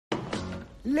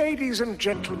Ladies and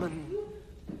gentlemen,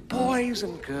 boys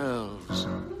and girls.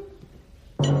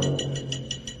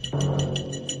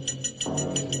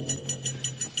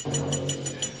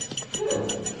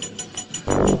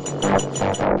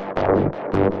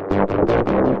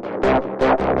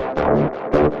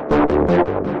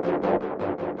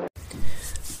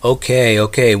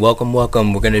 Okay, welcome. We're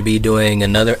going to be doing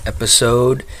another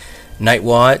episode, Night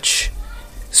Watch.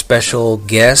 Special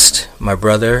guest, my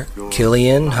brother,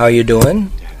 Killian. How you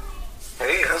doing?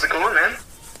 Hey, how's it going, man?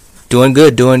 Doing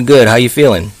good. How you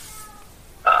feeling?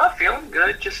 Feeling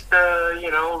good. Just,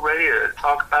 ready to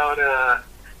talk about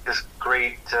this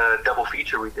great double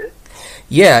feature we did.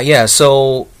 Yeah.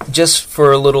 So, just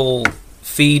for a little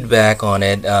feedback on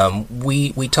it,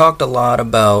 we talked a lot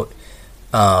about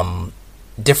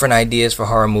different ideas for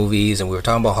horror movies, and we were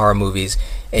talking about horror movies,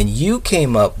 and you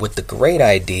came up with the great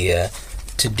idea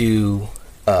to do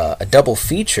a double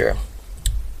feature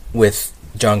with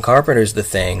John Carpenter's The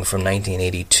Thing from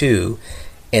 1982,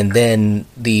 and then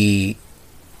the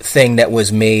thing that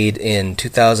was made in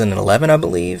 2011, I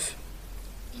believe.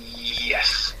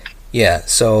 Yes. Yeah,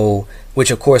 so,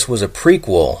 which of course was a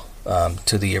prequel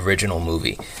to the original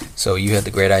movie. So you had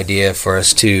the great idea for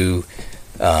us to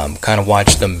kind of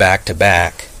watch them back to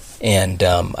back, and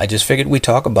I just figured we'd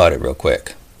talk about it real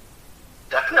quick.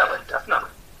 Definitely.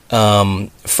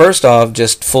 First off,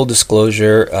 just full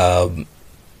disclosure,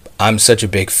 I'm such a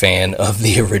big fan of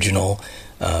the original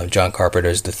John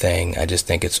Carpenter's The Thing. I just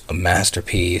think it's a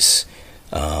masterpiece,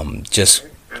 just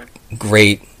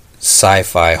great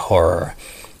sci-fi horror.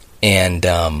 And,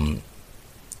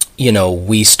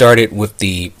 we started with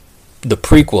the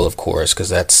prequel, of course, because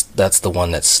that's the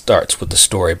one that starts with the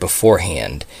story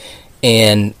beforehand.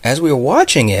 And as we were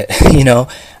watching it,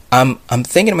 I'm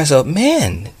thinking to myself,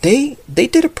 man, they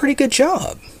did a pretty good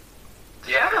job.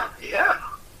 Yeah.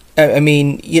 I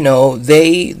mean,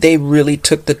 they really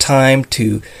took the time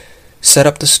to set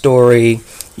up the story.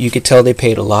 You could tell they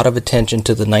paid a lot of attention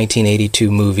to the 1982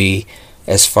 movie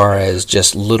as far as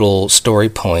just little story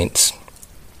points.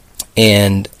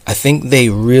 And I think they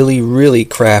really, really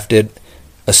crafted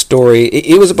a story.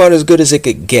 It was about as good as it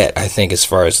could get, I think, as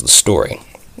far as the story.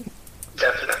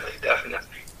 Definitely.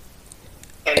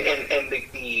 And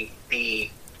the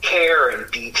care and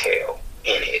detail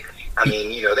in it. I mean,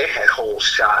 they had whole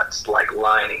shots like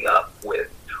lining up with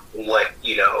what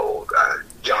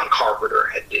John Carpenter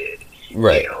had did,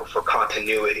 right? For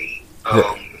continuity.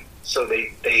 Right. So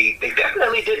they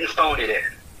definitely didn't phone it in.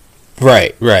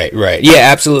 Right.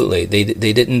 Yeah, absolutely.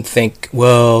 They didn't think,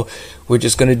 well, we're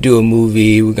just going to do a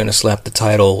movie, we're going to slap the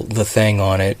title, The Thing,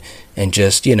 on it, and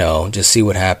just see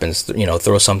what happens.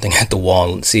 Throw something at the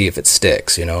wall and see if it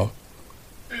sticks.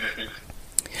 Mm-hmm.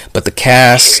 But the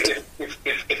cast.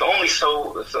 If only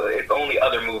if only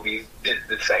other movies did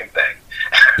the same thing.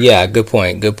 Yeah, good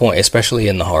point. Especially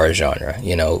in the horror genre.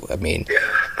 A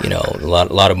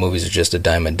lot of movies are just a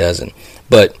dime a dozen.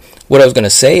 But what I was going to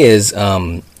say is,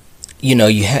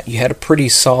 you had a pretty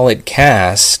solid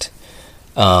cast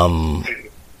in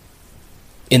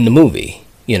the movie.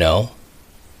 Oh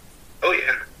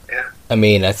yeah. I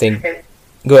mean, I think.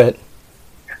 Go ahead.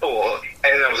 Oh,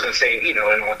 and I was going to say, and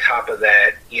on top of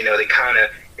that, they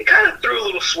kind of threw a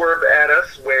little swerve at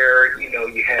us where,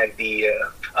 you had the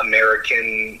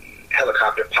American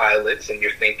helicopter pilots, and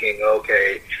you're thinking,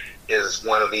 okay, is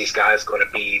one of these guys going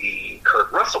to be the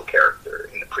Kurt Russell character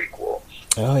in the prequel?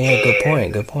 Oh yeah,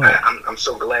 and good point. I'm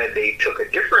so glad they took a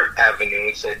different avenue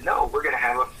and said, no, we're going to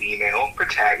have a female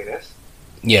protagonist.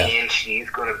 Yeah. And she's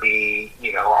going to be,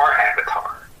 our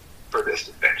avatar for this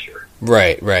adventure.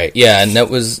 Right. Yeah, and that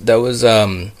was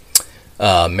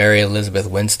Mary Elizabeth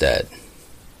Winstead.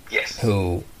 Yes.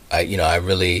 Who I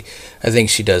think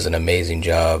she does an amazing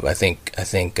job. I think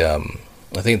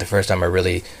the first time I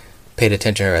really paid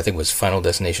attention to her, I think, was Final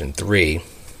Destination 3.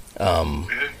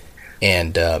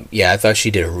 And I thought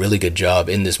she did a really good job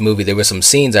in this movie. There were some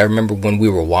scenes I remember when we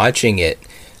were watching it.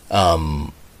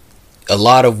 A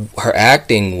lot of her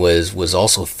acting was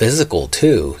also physical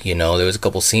too. There was a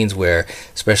couple scenes where,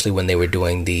 especially when they were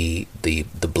doing the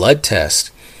blood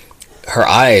test, her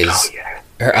eyes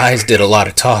did a lot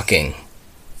of talking.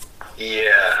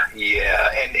 Yeah,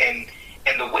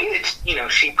 and the way that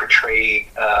she portrayed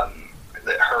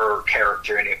her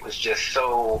character, and it was just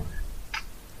so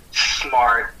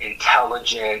smart,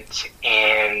 intelligent,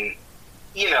 and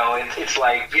it's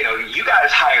like, you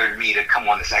guys hired me to come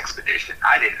on this expedition.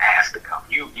 I didn't ask to come.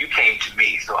 You came to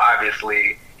me, so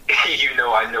obviously,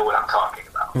 I know what I'm talking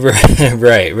about.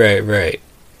 Right.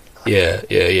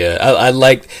 Yeah. I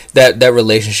liked that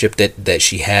relationship that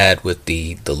she had with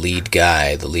the lead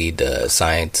guy, the lead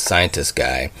scientist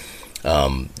guy.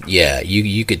 Yeah,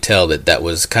 you could tell that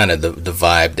was kind of the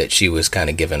vibe that she was kind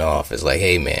of giving off. It's like,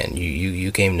 hey man,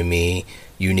 you came to me,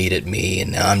 you needed me,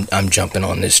 and now I'm jumping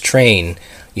on this train.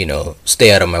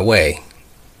 Stay out of my way.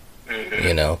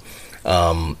 And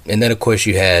then of course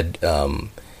you had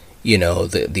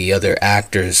the other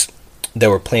actors that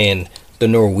were playing the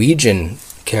Norwegian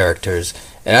characters,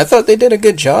 and I thought they did a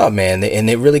good job, man. And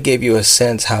it really gave you a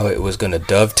sense how it was going to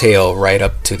dovetail right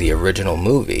up to the original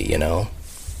movie. Yeah.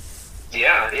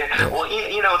 Well,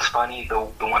 it's funny. The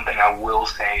one thing I will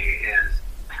say is,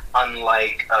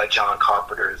 unlike John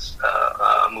Carpenter's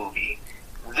movie,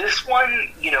 this one,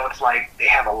 it's like they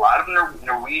have a lot of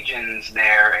Norwegians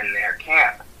there in their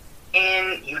camp,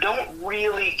 and you don't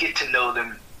really get to know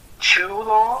them too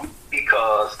long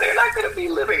because they're not going to be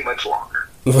living much longer.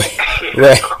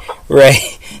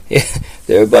 Right. Yeah,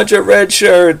 they're a bunch of red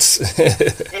shirts.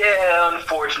 Yeah,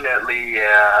 unfortunately,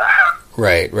 yeah.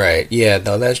 Right. Yeah,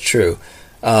 no, that's true.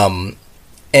 And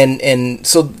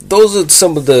so those are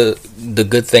some of the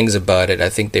good things about it. I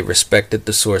think they respected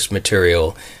the source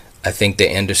material. I think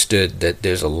they understood that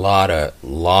there's a lot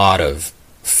of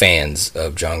fans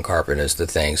of John Carpenter's The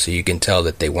Thing, so you can tell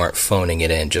that they weren't phoning it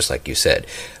in, just like you said.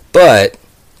 But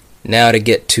now to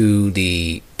get to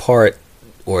the part,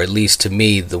 or at least to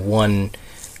me, the one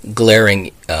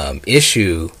glaring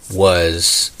issue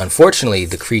was, unfortunately,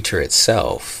 the creature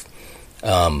itself.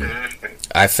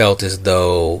 I felt as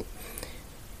though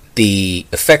the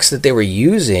effects that they were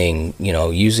using,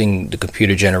 using the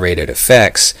computer generated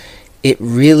effects, it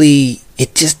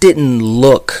just didn't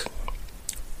look,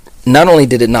 not only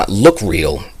did it not look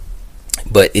real,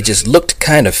 but it just looked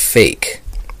kind of fake.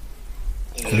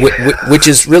 Which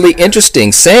is really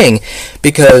interesting saying,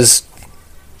 because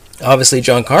obviously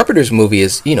John Carpenter's movie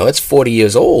is, it's 40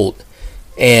 years old,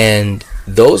 and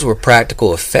those were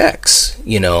practical effects,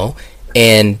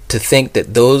 and to think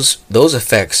that those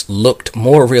effects looked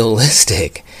more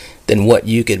realistic than what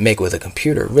you could make with a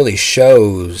computer really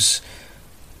shows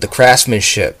the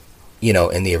craftsmanship,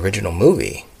 in the original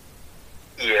movie.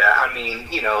 Yeah, I mean,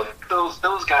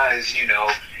 those guys,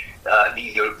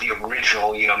 the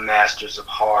original, masters of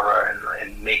horror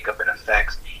and makeup and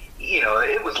effects,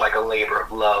 it was like a labor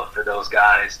of love for those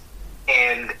guys.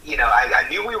 And, I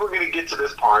knew we were going to get to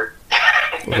this part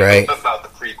right. about the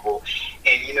prequel.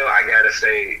 And, I got to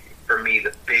say, for me,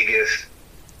 the biggest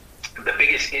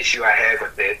issue I had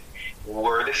with it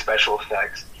were the special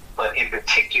effects, but in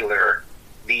particular,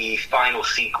 the final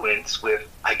sequence with,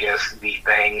 I guess, the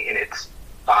Thing in its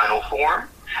final form.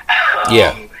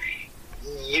 Yeah.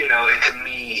 To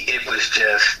me, it was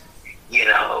just,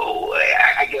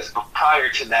 I guess prior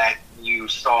to that, you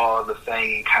saw the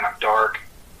Thing kind of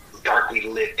darkly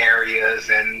lit areas,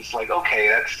 and it's like, okay,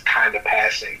 that's kind of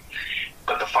passing.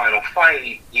 But the final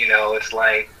fight, it's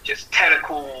like just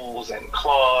tentacles and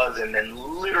claws, and then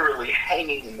literally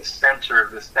hanging in the center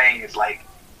of this thing is like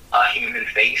a human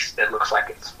face that looks like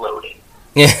it's floating.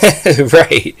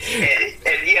 Right.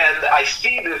 And yeah, I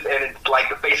see this, and it's like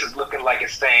the face is looking like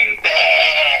it's saying,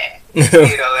 and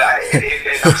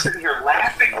I'm sitting here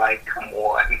laughing, like, come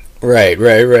on. Right.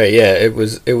 Yeah, it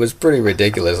was pretty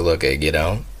ridiculous looking,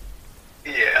 Yeah.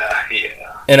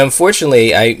 And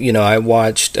unfortunately, I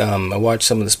watched some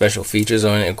of the special features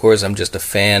on it. Of course, I'm just a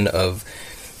fan of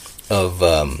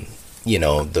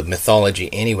the mythology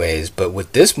anyways. But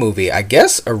with this movie, I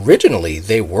guess originally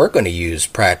they were going to use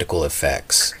practical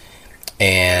effects,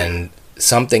 and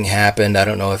something happened. I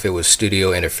don't know if it was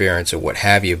studio interference or what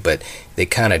have you, but they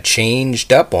kind of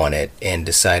changed up on it and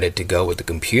decided to go with the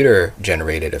computer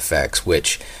generated effects,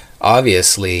 which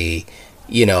obviously,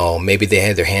 maybe they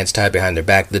had their hands tied behind their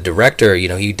back. The director,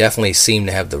 he definitely seemed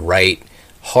to have the right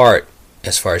heart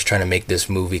as far as trying to make this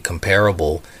movie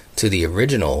comparable to the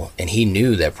original, and he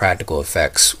knew that practical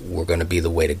effects were going to be the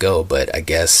way to go. But I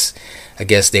guess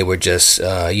they were just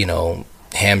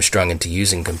hamstrung into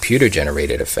using computer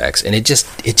generated effects, and it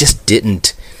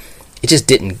didn't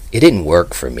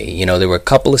work for me. There were a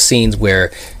couple of scenes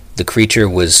where the creature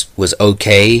was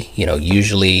okay,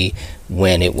 usually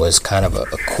when it was kind of a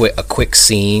quick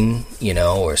scene,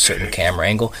 or a certain camera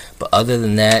angle, but other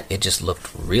than that, it just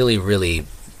looked really, really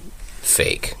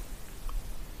fake.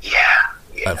 Yeah.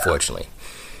 Unfortunately.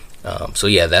 So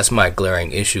yeah, that's my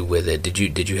glaring issue with it.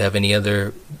 Did you have any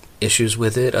other issues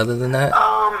with it other than that?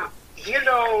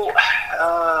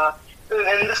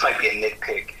 And this might be a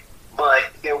nitpick, but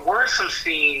there were some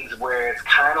scenes where it's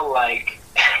kind of like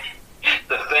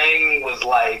the Thing was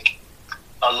like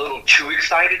a little too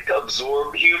excited to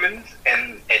absorb humans,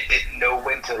 and it didn't know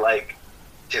when to like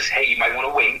just, hey, you might want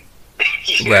to wait.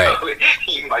 You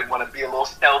might want to be a little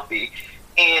stealthy.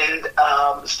 And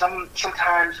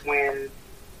sometimes when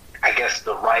I guess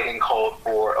the writing called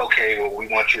for, okay, well, we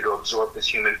want you to absorb this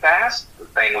human fast. The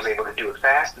thing was able to do it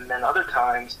fast. And then other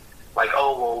times, like,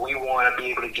 oh, well, we want to be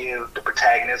able to give the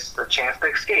protagonist a chance to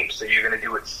escape, so you're going to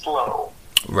do it slow.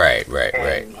 Right.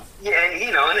 Yeah,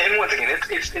 and once again,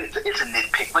 it's a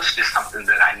nitpick, but it's just something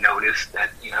that I noticed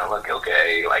that, like,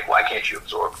 okay, like, why can't you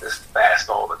absorb this fast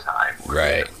all the time?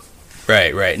 Right.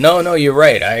 No, you're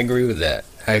right. I agree with that.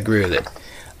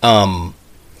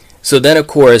 So then, of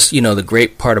course, the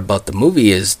great part about the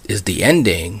movie is the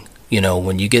ending.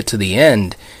 When you get to the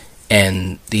end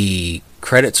and the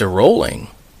credits are rolling,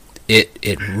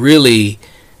 it really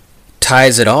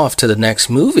ties it off to the next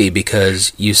movie,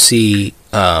 because you see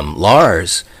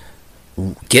Lars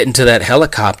get into that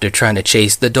helicopter trying to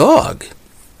chase the dog.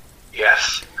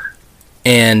 Yes.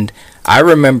 And I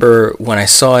remember when I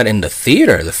saw it in the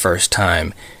theater the first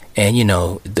time, and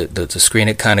the screen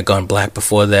had kind of gone black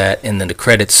before that, and then the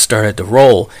credits started to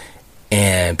roll,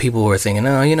 and people were thinking,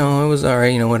 oh, it was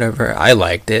alright, whatever. I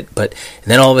liked it, but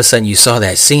then all of a sudden you saw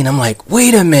that scene. I'm like,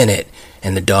 wait a minute.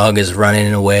 And the dog is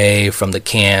running away from the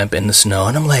camp in the snow.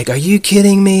 And I'm like, are you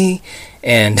kidding me?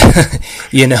 And,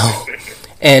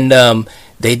 and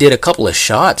they did a couple of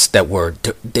shots that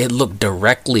they looked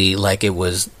directly like it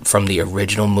was from the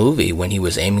original movie when he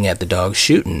was aiming at the dog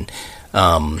shooting.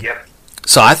 Yep.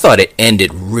 So I thought it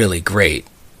ended really great,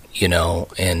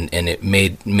 and it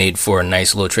made for a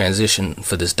nice little transition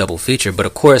for this double feature. But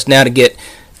of course, now to get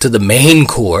to the main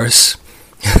course,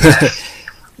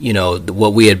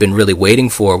 what we had been really waiting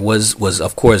for was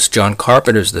of course John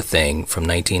Carpenter's The Thing from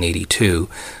 1982,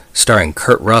 starring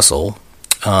Kurt Russell.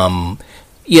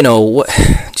 What?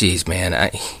 Geez,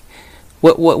 man,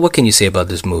 what can you say about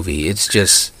this movie? It's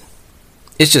just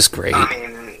great. I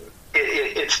mean,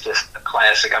 it's just a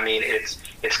classic. I mean, it's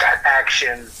got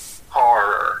action,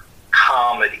 horror,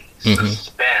 comedy,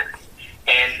 suspense,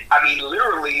 and I mean,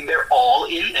 literally, they're all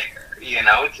in there.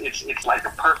 It's like the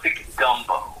perfect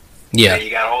gumbo. Yeah,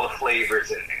 you got all the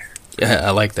flavors in there. Yeah,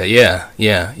 I like that.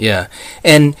 Yeah.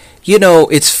 And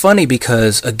it's funny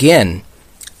because, again,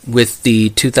 with the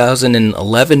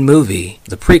 2011 movie,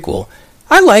 the prequel,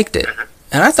 I liked it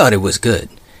and I thought it was good.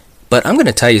 But I'm going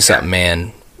to tell you something,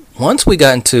 man. Once we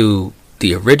got into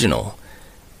the original,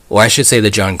 or I should say the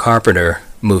John Carpenter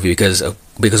movie, because of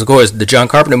course the John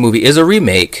Carpenter movie is a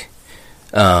remake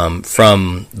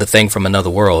from The Thing from Another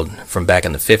World from back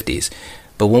in the 50s.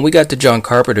 But when we got to John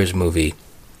Carpenter's movie,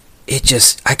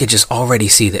 I could just already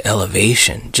see the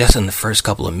elevation just in the first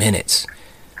couple of minutes.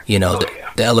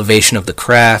 The elevation of the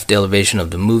craft, the elevation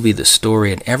of the movie, the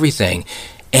story, and everything.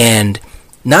 And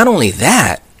not only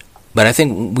that, but I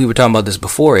think we were talking about this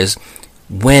before, is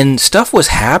when stuff was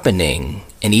happening,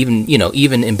 and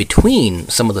even in between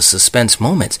some of the suspense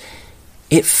moments,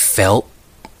 it felt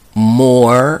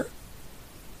more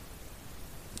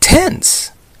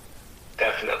tense.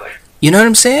 Definitely. You know what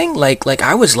I'm saying? Like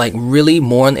I was like really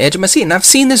more on the edge of my seat. And I've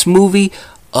seen this movie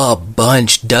a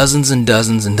bunch, dozens and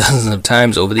dozens and dozens of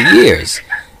times over the years.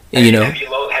 Have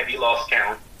you lost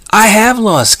count? I have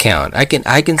lost count. I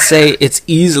can say it's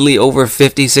easily over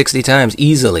 50, 60 times,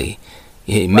 easily.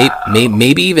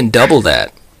 Maybe even double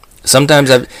that. Sometimes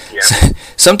I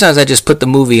just put the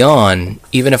movie on,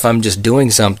 even if I'm just doing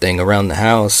something around the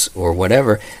house or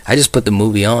whatever. I just put the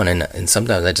movie on, and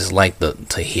sometimes I just like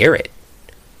to hear it.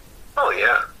 Oh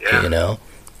yeah.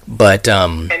 But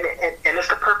and it's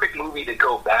the perfect movie to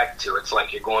go back to. It's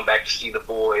like you're going back to see the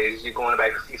boys. You're going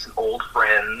back to see some old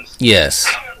friends.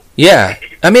 Yes. Yeah.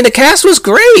 I mean, the cast was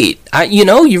great. I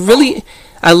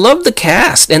love the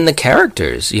cast and the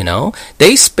characters.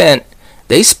 They spent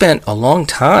a long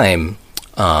time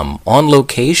on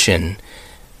location,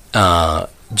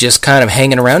 just kind of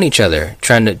hanging around each other,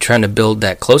 trying to build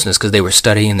that closeness, because they were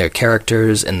studying their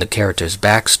characters and the characters'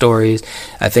 backstories.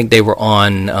 I think they were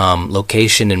on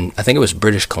location in, I think it was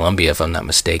British Columbia, if I'm not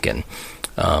mistaken.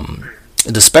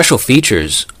 The special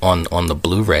features on the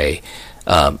Blu-ray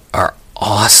are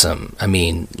awesome. I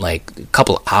mean, like a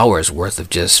couple of hours worth of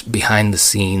just behind the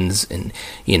scenes, and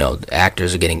the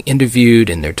actors are getting interviewed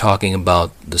and they're talking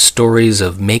about the stories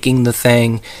of making the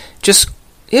thing.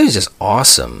 It was just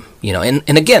awesome,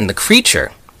 and again, the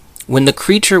creature, when the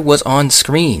creature was on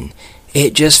screen,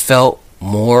 it just felt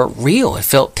more real. It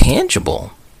felt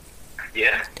tangible.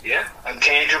 Yeah,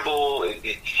 intangible.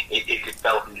 It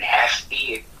felt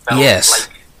nasty. It felt like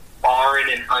foreign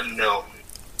and unknown.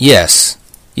 Yes,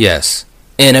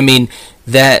 and I mean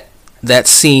that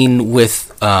scene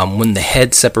with when the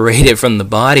head separated from the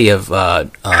body of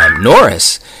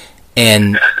Norris.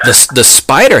 And the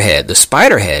spider head,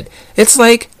 it's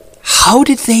like, how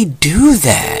did they do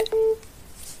that?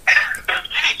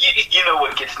 know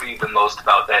what gets me the most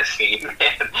about that scene,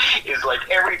 man, is like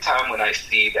every time when I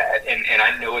see that, and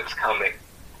I know it's coming,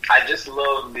 I just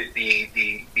love that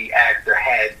the actor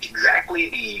had exactly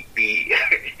the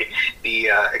the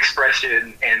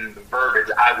expression and the verbiage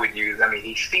I would use. I mean,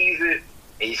 he sees it,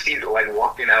 and he sees it like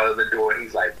walking out of the door, and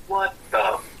he's like, "What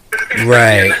the?"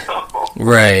 Right,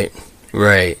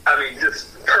 right. I mean,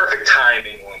 just perfect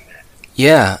timing on that.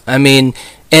 Yeah, I mean,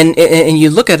 and you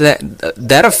look at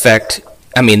that effect.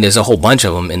 I mean, there's a whole bunch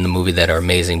of them in the movie that are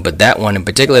amazing, but that one in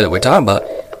particular that we're talking about,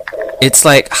 it's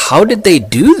like, how did they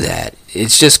do that?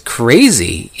 It's just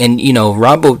crazy. And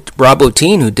Rob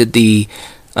Bottin, who did the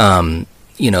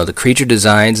the creature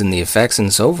designs and the effects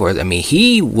and so forth. I mean,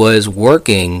 he was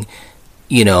working,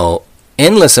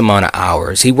 endless amount of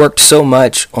hours. He worked so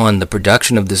much on the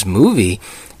production of this movie,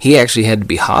 he actually had to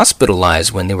be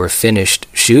hospitalized when they were finished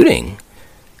shooting.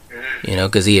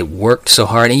 Because he had worked so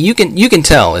hard, and you can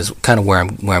tell is kind of where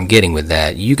I'm getting with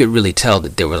that. You could really tell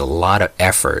that there was a lot of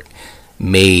effort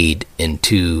made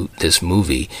into this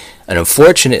movie, and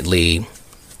unfortunately,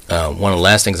 one of the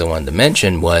last things I wanted to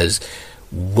mention was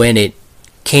when it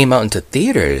came out into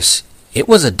theaters, it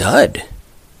was a dud.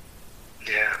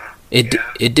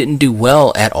 It didn't do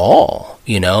well at all.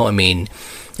 I mean,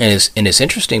 and it's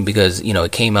interesting because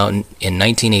it came out in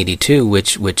 1982,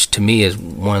 which to me is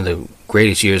one of the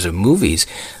greatest years of movies,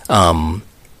 and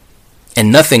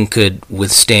nothing could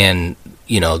withstand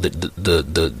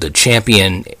the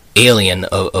champion alien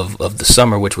of the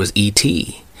summer, which was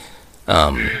E.T.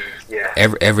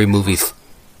 Every movie,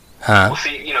 Well,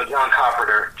 see, John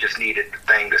Carpenter just needed the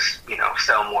thing to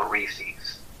sell more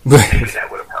Reese's. Maybe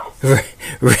that would have helped.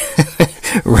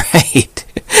 Right.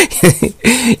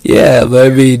 Yeah, but I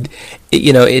mean,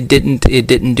 it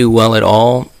didn't do well at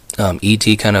all.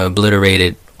 E.T. kind of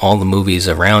obliterated all the movies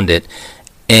around it,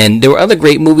 and there were other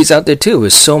great movies out there too. There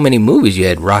was so many movies. You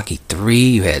had Rocky III,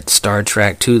 you had Star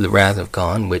Trek II: The Wrath of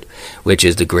Khan, which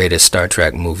is the greatest Star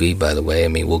Trek movie, by the way. I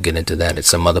mean, we'll get into that at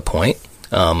some other point.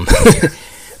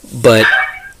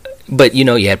 But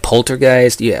you had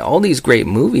Poltergeist, you had all these great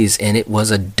movies, and it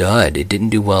was a dud. It didn't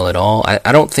do well at all.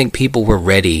 I don't think people were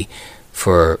ready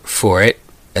for it,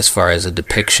 as far as a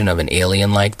depiction of an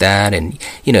alien like that. And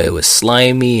it was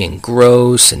slimy and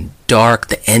gross and dark.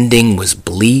 The ending was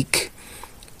bleak.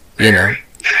 Very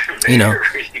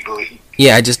bleak.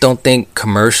 Yeah, I just don't think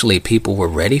commercially people were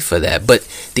ready for that. But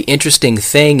the interesting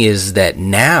thing is that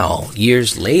now,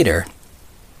 years later,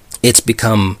 it's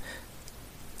become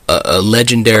a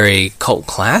legendary cult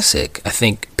classic. I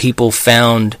think people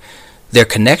found their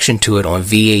connection to it on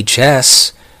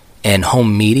VHS and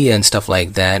home media and stuff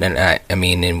like that. And I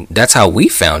mean, and that's how we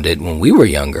found it when we were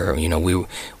younger.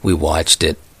 We watched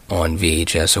it on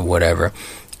VHS or whatever.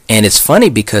 And it's funny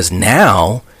because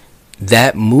now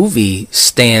that movie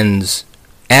stands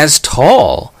as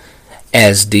tall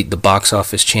as the box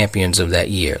office champions of that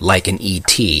year, like an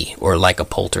E.T. or like a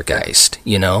Poltergeist,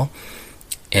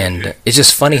 And it's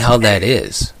just funny how that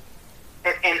is.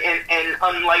 And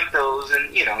unlike those,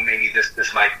 and maybe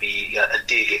this might be a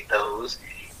dig at those,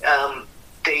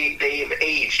 they've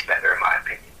aged better in my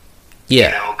opinion.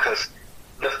 Yeah. Because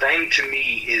the Thing to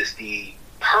me is the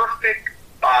perfect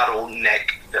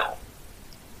bottleneck film.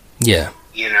 Yeah.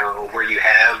 Where you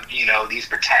have these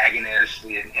protagonists,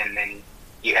 and then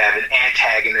you have an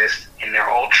antagonist, and they're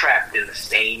all trapped in the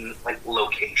same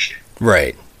location.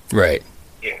 Right.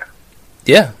 Yeah.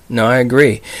 Yeah, no, I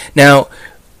agree. Now,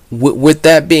 with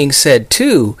that being said,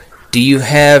 too, do you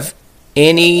have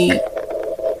any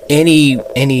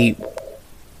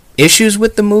issues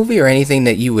with the movie, or anything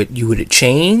that you would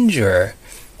change, or?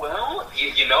 Well,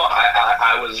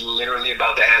 I was literally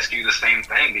about to ask you the same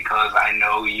thing, because I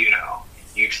know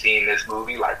you've seen this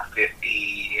movie like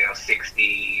 50,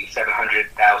 60,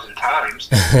 700,000 times,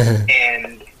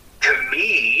 and to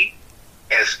me,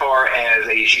 as far as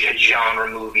a genre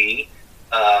movie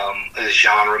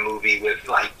with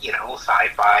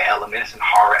sci-fi elements and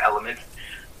horror elements,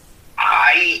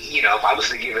 if I was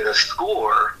to give it a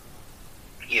score,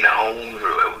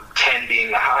 10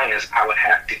 being the highest, I would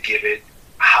have to give it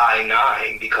a high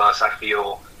 9, because I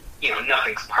feel,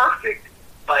 nothing's perfect,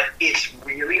 but it's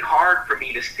really hard for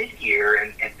me to sit here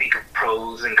and think of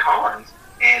pros and cons.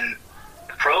 And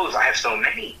the pros, I have so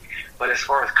many, but as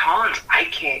far as cons, I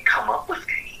can't come up with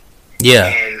any. Yeah.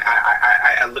 And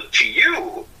I look to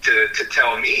you to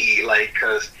tell me,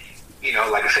 because,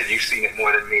 like I said, you've seen it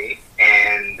more than me.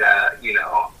 And, do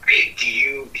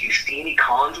you see any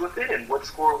cons with it? And what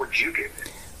score would you give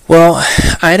it? Well,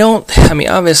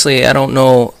 obviously, I don't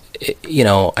know,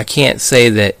 I can't say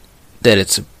that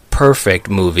it's a perfect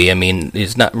movie. I mean,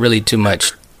 there's not really too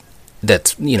much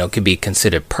that's could be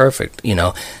considered perfect.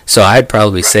 So I'd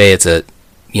probably say it's a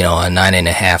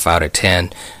 9.5 out of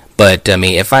 10. But I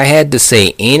mean, if I had to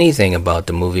say anything about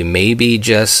the movie, maybe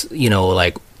just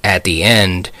like at the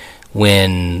end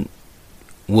when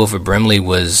Wilford Brimley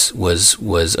was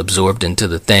absorbed into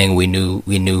the thing, we knew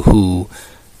who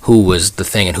was the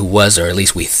thing and who was, or at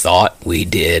least we thought we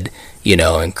did.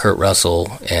 And Kurt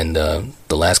Russell and the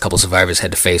last couple survivors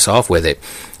had to face off with it.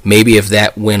 Maybe if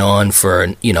that went on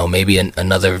for maybe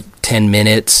another 10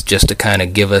 minutes, just to kind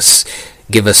of give us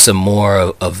some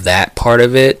more of that part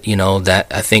of it, that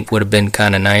I think would have been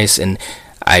kind of nice. And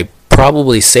I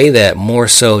probably say that more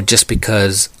so just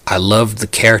because I loved the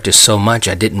character so much,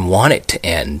 I didn't want it to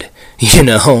end,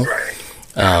 Right.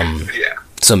 Yeah.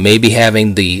 So maybe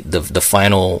having the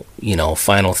final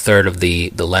final third of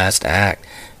the last act,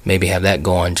 maybe have that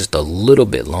go on just a little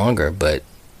bit longer. But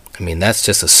I mean, that's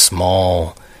just a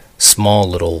small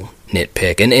little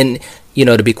nitpick. And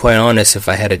to be quite honest, if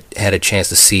I had a chance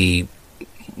to see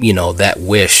that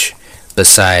Wish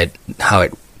beside how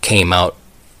it came out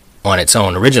on its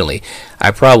own originally,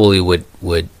 I probably would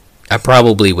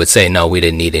say no, we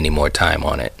didn't need any more time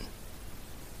on it.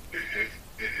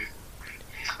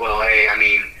 Well, hey, I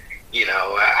mean,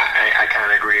 I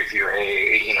kind of agree with you.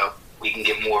 Hey, we can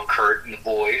get more Kurt and the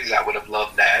boys. I would have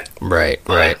loved that. Right.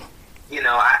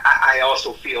 I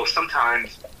also feel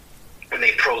sometimes when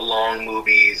they prolong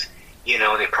movies,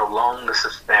 they prolong the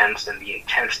suspense and the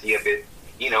intensity of it,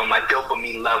 my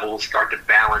dopamine levels start to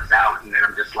balance out, and then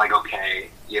I'm just like, okay,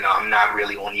 I'm not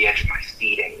really on the edge of my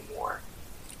seat anymore.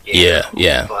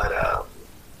 Yeah. But,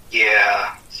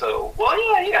 yeah. So, well,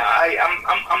 yeah,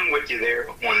 I'm with you there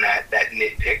on that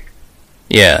nitpick.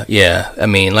 Yeah. I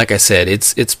mean, like I said,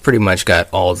 it's pretty much got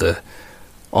all the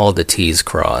T's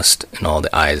crossed and all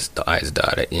the I's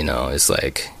dotted. It's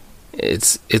like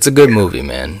it's a good movie,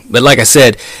 man. But like I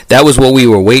said, that was what we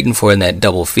were waiting for in that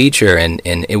double feature, and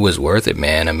it was worth it,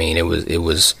 man. I mean, it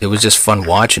was just fun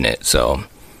watching it. So.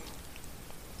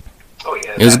 Oh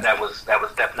yeah, that was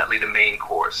definitely the main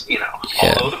course.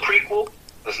 Although the prequel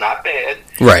was not bad,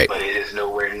 right? But it is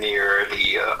nowhere near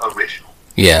the original.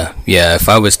 Yeah. If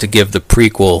I was to give the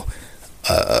prequel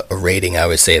a rating, I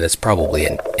would say that's probably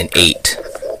an 8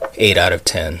 out of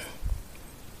 10.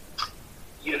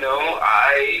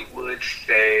 I would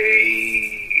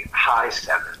say high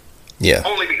 7. Yeah.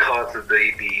 Only because of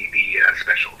the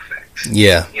special effects.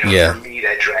 Yeah. For me,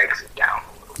 that drags it down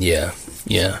a little.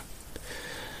 Yeah.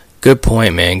 Good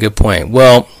point, man. Good point.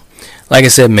 Well, like I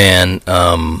said, man,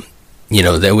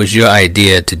 that was your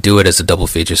idea to do it as a double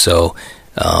feature. So,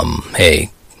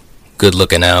 hey, good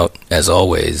looking out as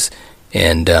always.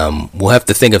 And we'll have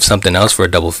to think of something else for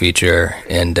a double feature,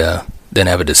 and then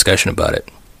have a discussion about it.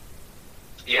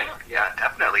 Yeah,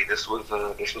 definitely. This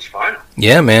was fun.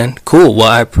 Yeah, man. Cool. Well,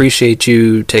 I appreciate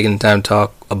you taking the time to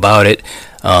talk about it.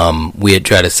 We had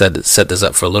tried to set this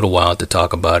up for a little while to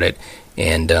talk about it,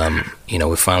 and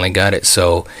we finally got it.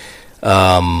 So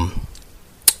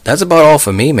that's about all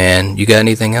for me, man. You got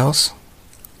anything else?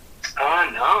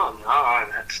 No.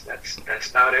 That's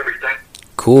about everything.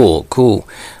 Cool.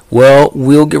 Well,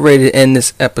 we'll get ready to end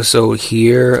this episode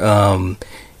here.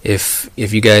 If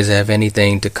you guys have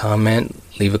anything to comment,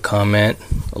 leave a comment,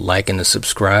 a like, and a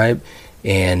subscribe.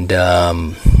 And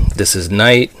this is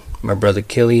Night, my brother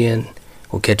Killian.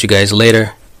 We'll catch you guys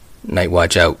later. Night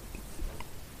watch out.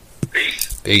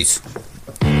 Peace. Peace.